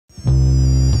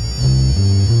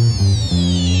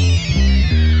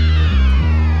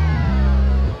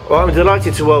Well, I'm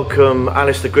delighted to welcome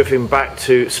Alistair Griffin back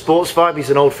to Sportsvibe. He's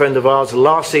an old friend of ours,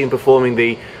 last seen performing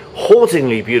the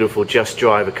hauntingly beautiful Just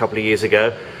Drive a couple of years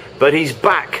ago. But he's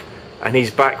back, and he's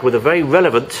back with a very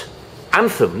relevant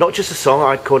anthem. Not just a song,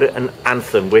 I'd call it an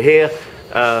anthem. We're here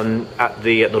at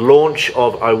the launch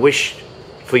of I Wish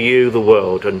For You the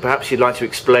World, and perhaps you'd like to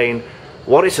explain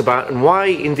what it's about and why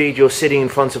indeed you're sitting in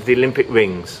front of the Olympic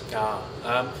rings.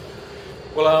 I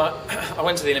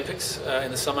went to the Olympics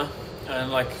in the summer,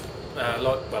 and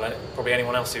probably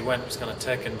anyone else who went was kind of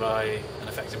taken by and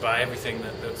affected by everything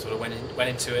that sort of went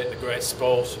into it, the great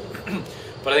sport.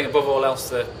 But I think above all else,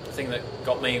 the thing that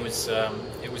got me was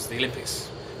it was the Olympics.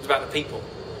 It was about the people,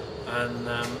 and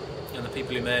the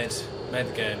people who made the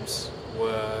games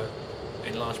were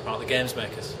in large part the games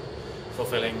makers,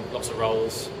 fulfilling lots of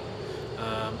roles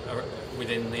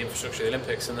within the infrastructure of the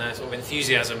Olympics, and their sort of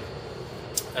enthusiasm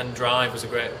and drive was a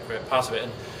great part of it.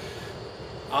 And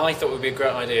I thought it would be a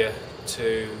great idea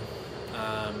to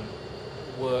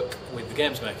work with the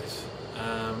games makers,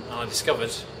 and I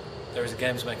discovered there is a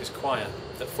games makers choir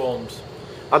that formed.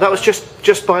 Oh, that was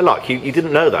just by luck. You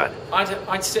didn't know that? I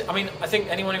think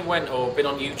anyone who went or been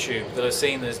on YouTube that has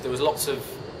seen this, there was lots of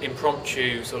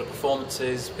impromptu sort of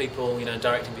performances, people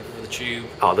directing people for the tube.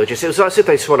 Oh, it was as if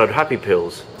they swallowed happy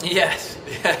pills. Yes,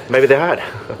 yeah. Maybe they had.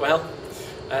 Well,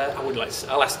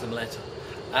 I'll ask them later.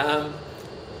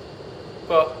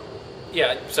 But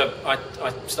yeah, so I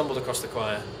stumbled across the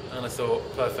choir, and I thought,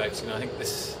 perfect. I think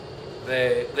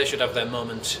they should have their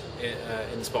moment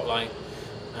in the spotlight.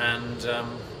 And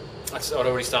I'd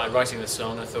already started writing this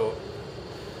song. I thought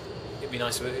it'd be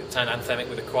nice to turn anthemic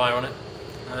with a choir on it,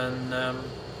 and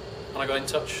I got in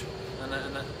touch, and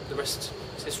the rest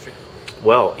is history.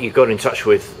 Well, you got in touch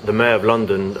with the Mayor of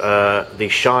London, the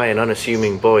shy and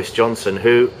unassuming Boris Johnson,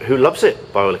 who loves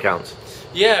it by all accounts.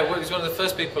 Yeah, well, he was one of the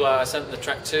first people I sent the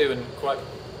track to, and quite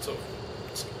sort of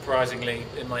surprisingly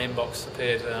in my inbox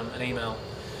appeared an email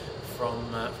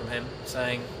from him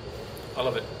saying, "I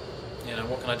love it.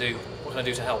 What can I do? What can I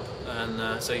do to help?"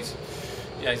 And so he's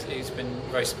been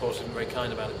very supportive and very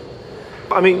kind about it.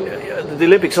 I mean, the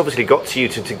Olympics obviously got to you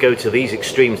to go to these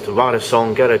extremes, to write a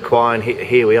song, get a choir, and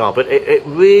here we are. But it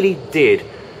really did,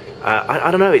 I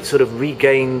don't know, it sort of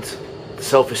regained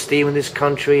self-esteem in this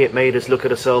country. It made us look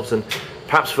at ourselves and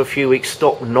perhaps for a few weeks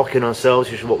stop knocking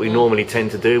ourselves, which is what we normally tend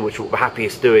to do, which we're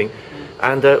happiest doing.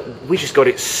 And we just got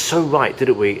it so right,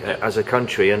 didn't we, as a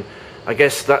country? And I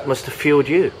guess that must have fueled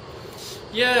you.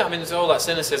 Yeah, I mean, there's all that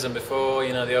cynicism before,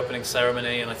 the opening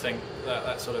ceremony, and I think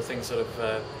that sort of thing sort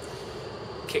of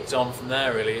kicked on from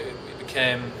there, really. It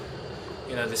became,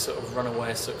 this sort of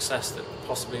runaway success that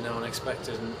possibly no one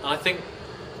expected. And I think,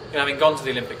 having gone to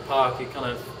the Olympic Park,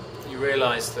 you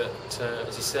realise that,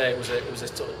 as you say, it was a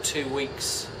sort of 2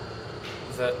 weeks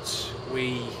that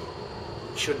we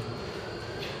should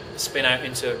spin out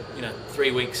into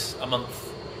 3 weeks, a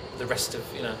month, the rest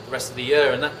of the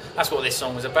year, and that's what this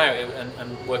song was about,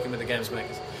 and working with the games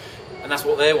makers, and that's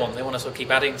what they want. They want to sort of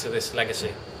keep adding to this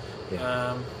legacy.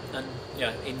 Yeah. And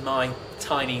in my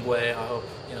tiny way, I hope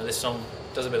this song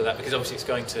does a bit of that, because obviously it's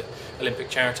going to Olympic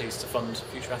charities to fund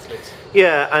future athletes.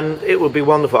 Yeah, and it would be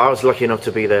wonderful. I was lucky enough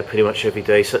to be there pretty much every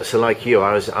day, so like you,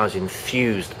 I was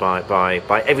enthused by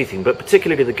everything, but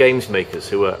particularly the games makers,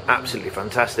 who were absolutely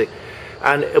fantastic.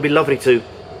 And it would be lovely to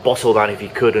bottle that if you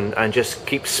could, and just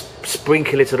keep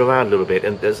sprinkling it around a little bit,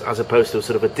 and as opposed to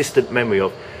sort of a distant memory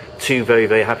of 2 very,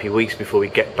 very happy weeks before we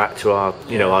get back to our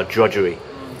our drudgery.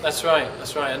 That's right.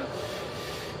 And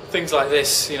things like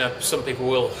this, some people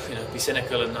will be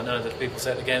cynical, and I know that people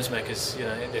say at the games makers,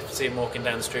 they see them walking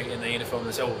down the street in their uniform and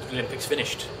they say, "Oh, the Olympics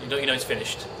finished." It's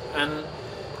finished, and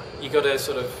you got to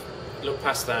sort of look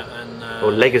past that. And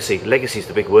or legacy is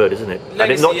the big word, isn't it? Legacy,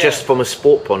 and it's not just from a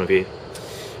sport point of view.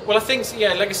 Well, I think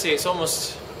legacy. It's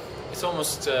almost got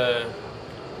a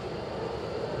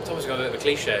bit of a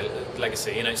cliche,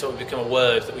 legacy. It's sort of become a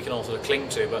word that we can all sort of cling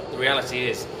to. But the reality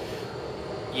is,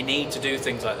 you need to do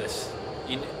things like this,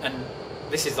 and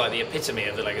this is like the epitome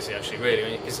of the legacy, actually,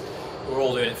 really, because we're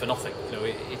all doing it for nothing. We're not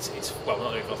doing it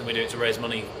for nothing. We're doing it to raise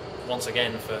money once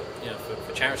again for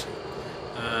charity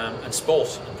and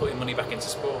sport, and putting money back into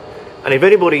sport. And if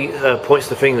anybody points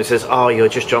the finger and says, "Oh, you're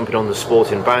just jumping on the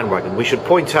sporting bandwagon," we should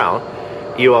point out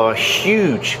you are a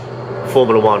huge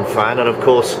Formula One fan, and of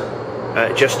course,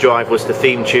 Just Drive was the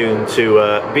theme tune to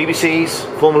BBC's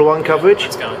Formula One coverage.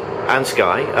 And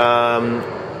Sky.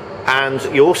 And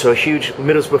you're also a huge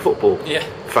Middlesbrough football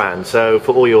fan. So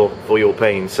for all your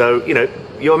pain, so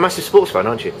you're a massive sports fan,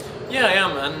 aren't you? Yeah, I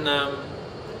am, and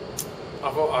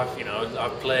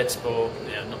I've played sport,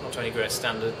 not to any great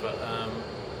standard, but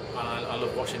I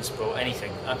love watching sport,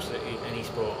 anything, absolutely any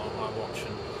sport I watch.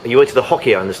 And You went to the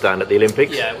hockey, I understand, at the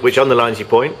Olympics, Yeah, which underlines your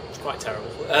point. it's quite terrible.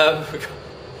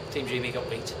 Team GB got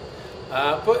beat.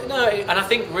 But no, and I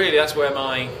think really that's where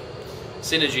my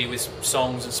synergy with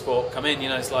songs and sport come in. You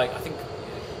know, it's like, I think,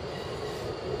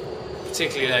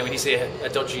 particularly, you know, when you see a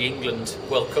dodgy England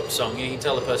World Cup song, you can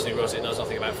tell the person who wrote it knows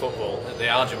nothing about football. They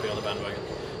are jumping on the bandwagon.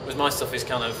 Whereas my stuff is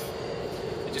kind of,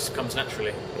 it just comes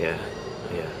naturally. Yeah,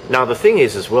 yeah. Now the thing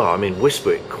is as well, I mean,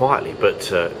 whisper it quietly,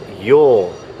 but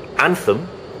your anthem,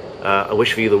 "A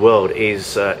Wish for You, the World,"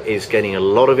 is gaining a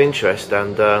lot of interest,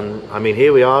 and I mean,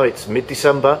 here we are. It's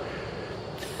mid-December.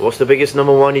 What's the biggest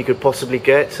 #1 you could possibly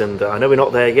get? And I know we're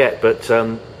not there yet, but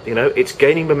you know, it's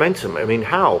gaining momentum. I mean,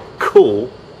 how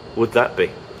cool would that be?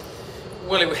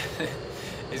 Well,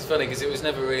 it's funny because it was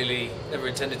never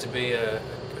intended to be a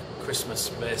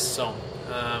Christmas-based song.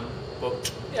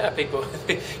 But yeah, people,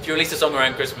 if you release a song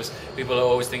around Christmas, people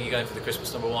always think you're going for the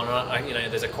Christmas #1. You know,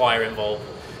 there's a choir involved,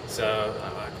 so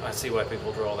I see where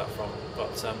people draw that from.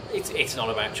 But it's not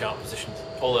about chart positions.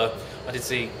 Although I did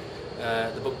see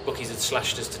the bookies had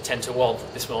slashed us to 10-1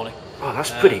 this morning. Oh,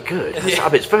 that's pretty good. Yeah.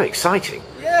 It's very exciting.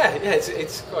 Yeah,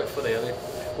 it's quite funny. I mean,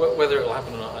 whether it'll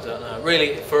happen or not, I don't know.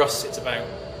 Really, for us, it's about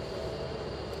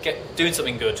doing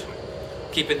something good,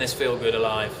 keeping this feel good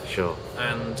alive. Sure.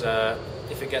 And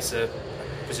if it gets a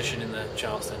position in the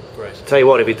charts, then great. Tell you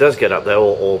what, if it does get up there,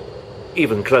 or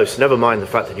even close, never mind the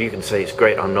fact that you can say it's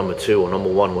great, I'm #2 or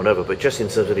 #1, whatever, but just in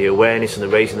terms of the awareness and the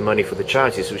raising the money for the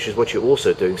charities, which is what you're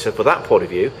also doing. So for that point of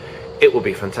view, it will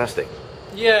be fantastic.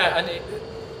 Yeah, and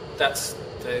that's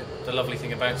the lovely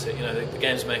thing about it. You know, the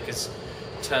games makers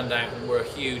turned out and were a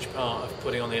huge part of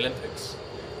putting on the Olympics,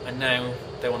 and now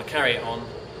they want to carry it on,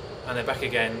 and they're back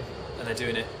again, and they're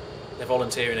doing it. They're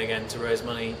volunteering again to raise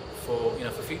money for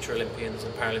future Olympians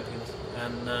and Paralympians,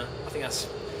 and I think that's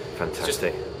Fantastic. just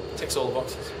ticks all the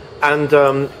boxes. And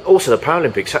also the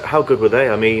Paralympics, how good were they?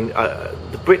 I mean,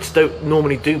 the Brits don't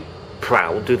normally do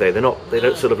proud, do they? They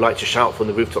don't sort of like to shout from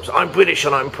the rooftops, "I'm British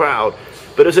and I'm proud."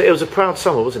 But it was a proud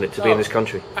summer, wasn't it, to be in this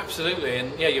country? Absolutely,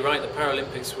 and yeah, you're right. The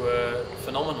Paralympics were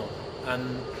phenomenal,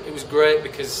 and it was great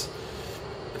because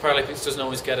the Paralympics doesn't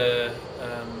always get an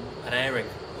airing.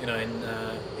 You know,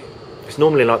 It's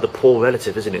normally like the poor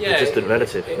relative, isn't it? Yeah, the distant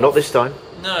relative. Not this time.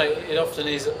 No, it often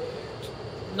is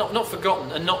not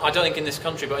forgotten, and I don't think in this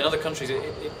country, but in other countries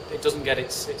it doesn't get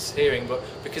its hearing. But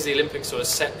because the Olympics sort of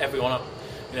set everyone up,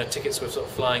 you know, tickets were sort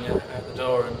of flying out the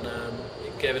door, and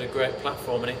it gave it a great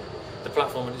platform, and the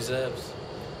platform it deserves.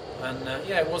 And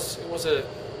yeah, it was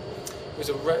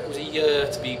a year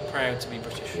to be proud to be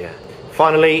British. Yeah.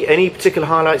 Finally, any particular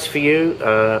highlights for you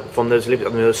from those Olympics? I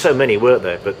mean, there were so many, weren't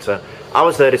there? But I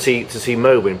was there to see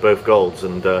Mo win both golds,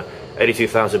 and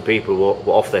 82,000 people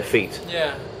were off their feet.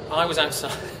 Yeah, I was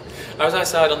outside. I was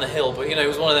outside on the hill, but you know, it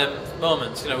was one of them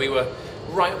moments. You know, we were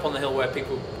right up on the hill where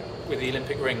people with the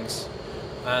Olympic rings,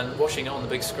 and watching it on the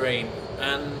big screen.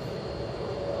 And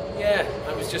yeah,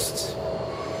 it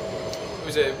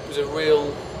was a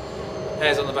real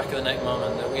hairs on the back of the neck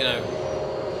moment that, you know,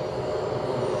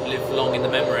 will live long in the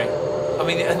memory. I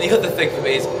mean, and the other thing for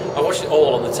me is I watched it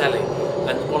all on the telly,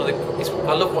 and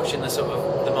I love watching the sort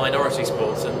of the minority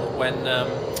sports. And when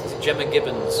Gemma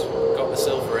Gibbons got the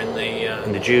silver in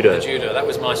the judo, that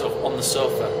was my sort of on the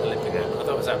sofa Olympic moment. I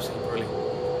thought it was absolutely brilliant.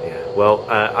 Yeah. Well,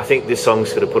 I think this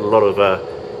song's going to put a lot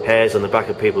of hairs on the back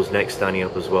of people's necks standing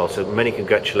up as well. So many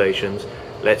congratulations.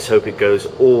 Let's hope it goes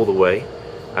all the way.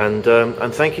 And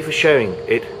thank you for sharing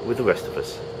it with the rest of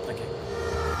us.